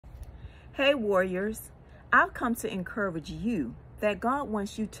Hey warriors, I've come to encourage you that God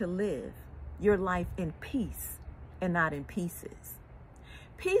wants you to live your life in peace and not in pieces.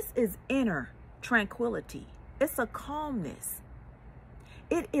 Peace is inner tranquility. It's a calmness.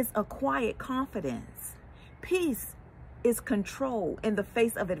 It is a quiet confidence. Peace is control in the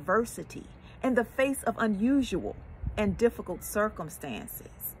face of adversity, in the face of unusual and difficult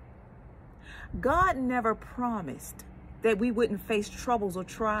circumstances. God never promised that we wouldn't face troubles or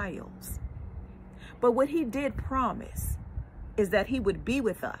trials. But what he did promise is that he would be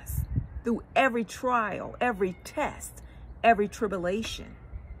with us through every trial, every test, every tribulation.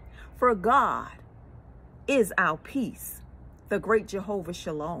 For God is our peace, the great Jehovah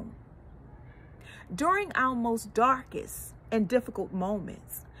Shalom. During our most darkest and difficult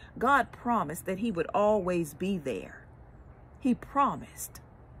moments, God promised that he would always be there. He promised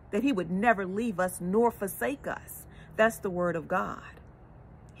that he would never leave us nor forsake us. That's the word of God.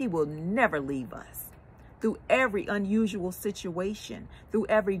 He will never leave us. Through every unusual situation, through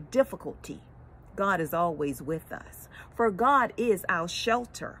every difficulty, God is always with us. For God is our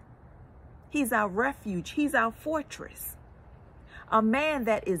shelter. He's our refuge. He's our fortress. A man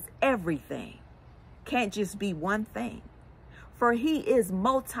that is everything can't just be one thing. For he is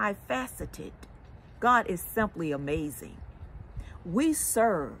multifaceted. God is simply amazing. We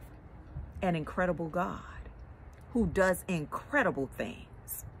serve an incredible God who does incredible things.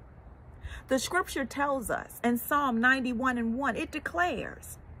 The scripture tells us in Psalm 91:1, it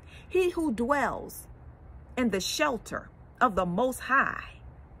declares, he who dwells in the shelter of the Most High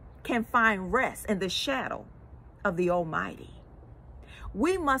can find rest in the shadow of the Almighty.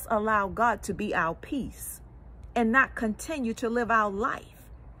 We must allow God to be our peace and not continue to live our life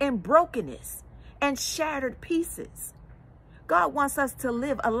in brokenness and shattered pieces. God wants us to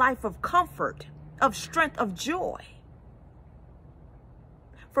live a life of comfort, of strength, of joy.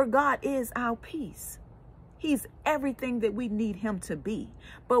 For God is our peace. He's everything that we need him to be.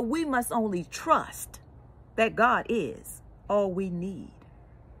 But we must only trust that God is all we need.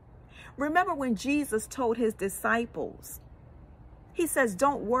 Remember when Jesus told his disciples, he says,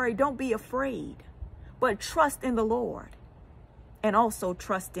 don't worry, don't be afraid, but trust in the Lord and also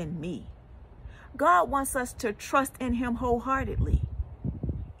trust in me. God wants us to trust in him wholeheartedly,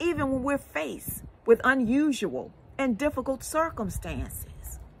 even when we're faced with unusual and difficult circumstances.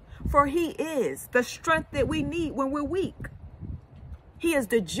 For he is the strength that we need when we're weak. He is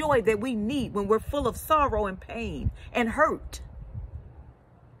the joy that we need when we're full of sorrow and pain and hurt.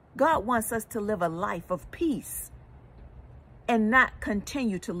 God wants us to live a life of peace and not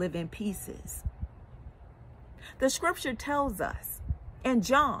continue to live in pieces. The scripture tells us in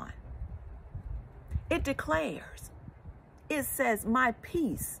John, it declares, it says, my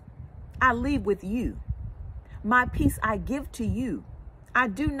peace I leave with you. My peace I give to you. I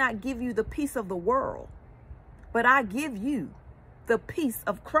do not give you the peace of the world, but I give you the peace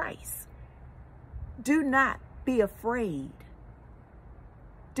of Christ. Do not be afraid.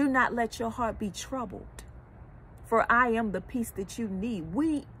 Do not let your heart be troubled, for I am the peace that you need.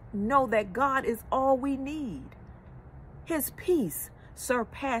 We know that God is all we need. His peace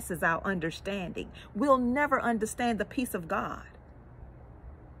surpasses our understanding. We'll never understand the peace of God,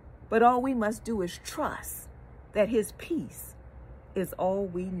 but all we must do is trust that his peace is all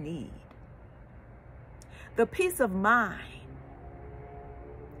we need. The peace of mind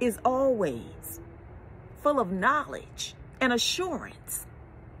is always full of knowledge and assurance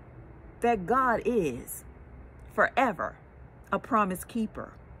that God is forever a promise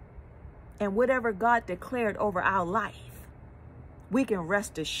keeper. And whatever God declared over our life, we can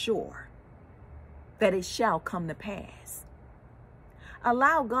rest assured that it shall come to pass.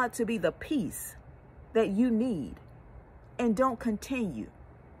 Allow God to be the peace that you need. And don't continue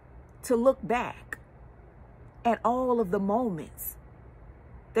to look back at all of the moments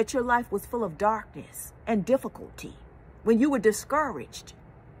that your life was full of darkness and difficulty, when you were discouraged.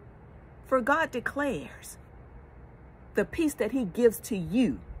 For God declares the peace that he gives to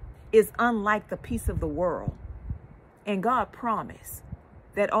you is unlike the peace of the world. And God promised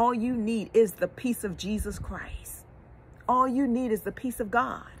that all you need is the peace of Jesus Christ. All you need is the peace of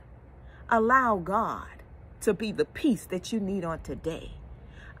God. Allow God to be the peace that you need on today.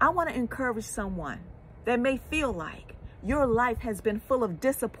 I want to encourage someone that may feel like your life has been full of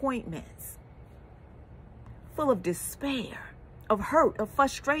disappointments, full of despair, of hurt, of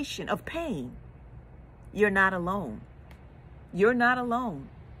frustration, of pain. You're not alone. You're not alone.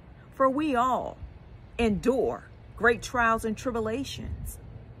 For we all endure great trials and tribulations.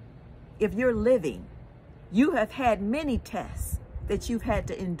 If you're living, you have had many tests that you've had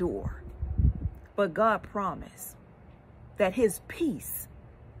to endure. But God promised that his peace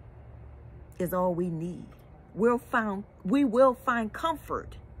is all we need. We will find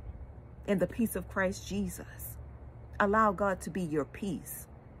comfort in the peace of Christ Jesus. Allow God to be your peace,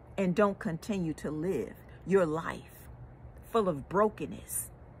 and don't continue to live your life full of brokenness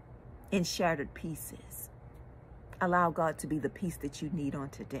and shattered pieces. Allow God to be the peace that you need on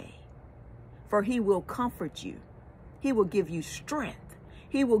today. For he will comfort you. He will give you strength.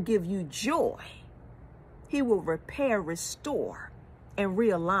 He will give you joy. He will repair, restore, and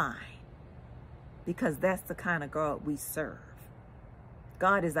realign. Because that's the kind of God we serve.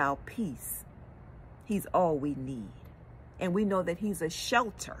 God is our peace. He's all we need. And we know that he's a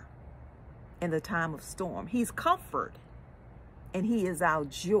shelter in the time of storm. He's comfort, and he is our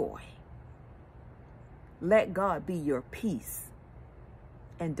joy. Let God be your peace,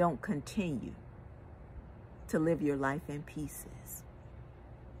 and don't continue to live your life in pieces.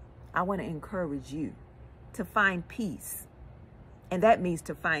 I want to encourage you to find peace, and that means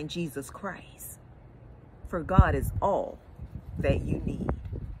to find Jesus Christ. For God is all that you need.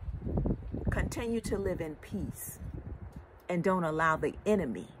 Continue to live in peace, and don't allow the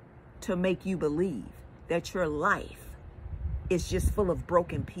enemy to make you believe that your life is just full of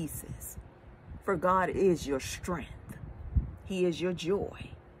broken pieces. For God is your strength. He is your joy.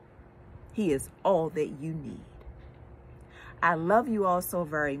 He is all that you need. I love you all so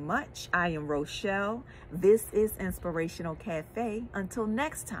very much. I am Rochelle. This is Inspirational Cafe. Until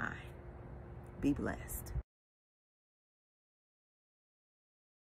next time, be blessed.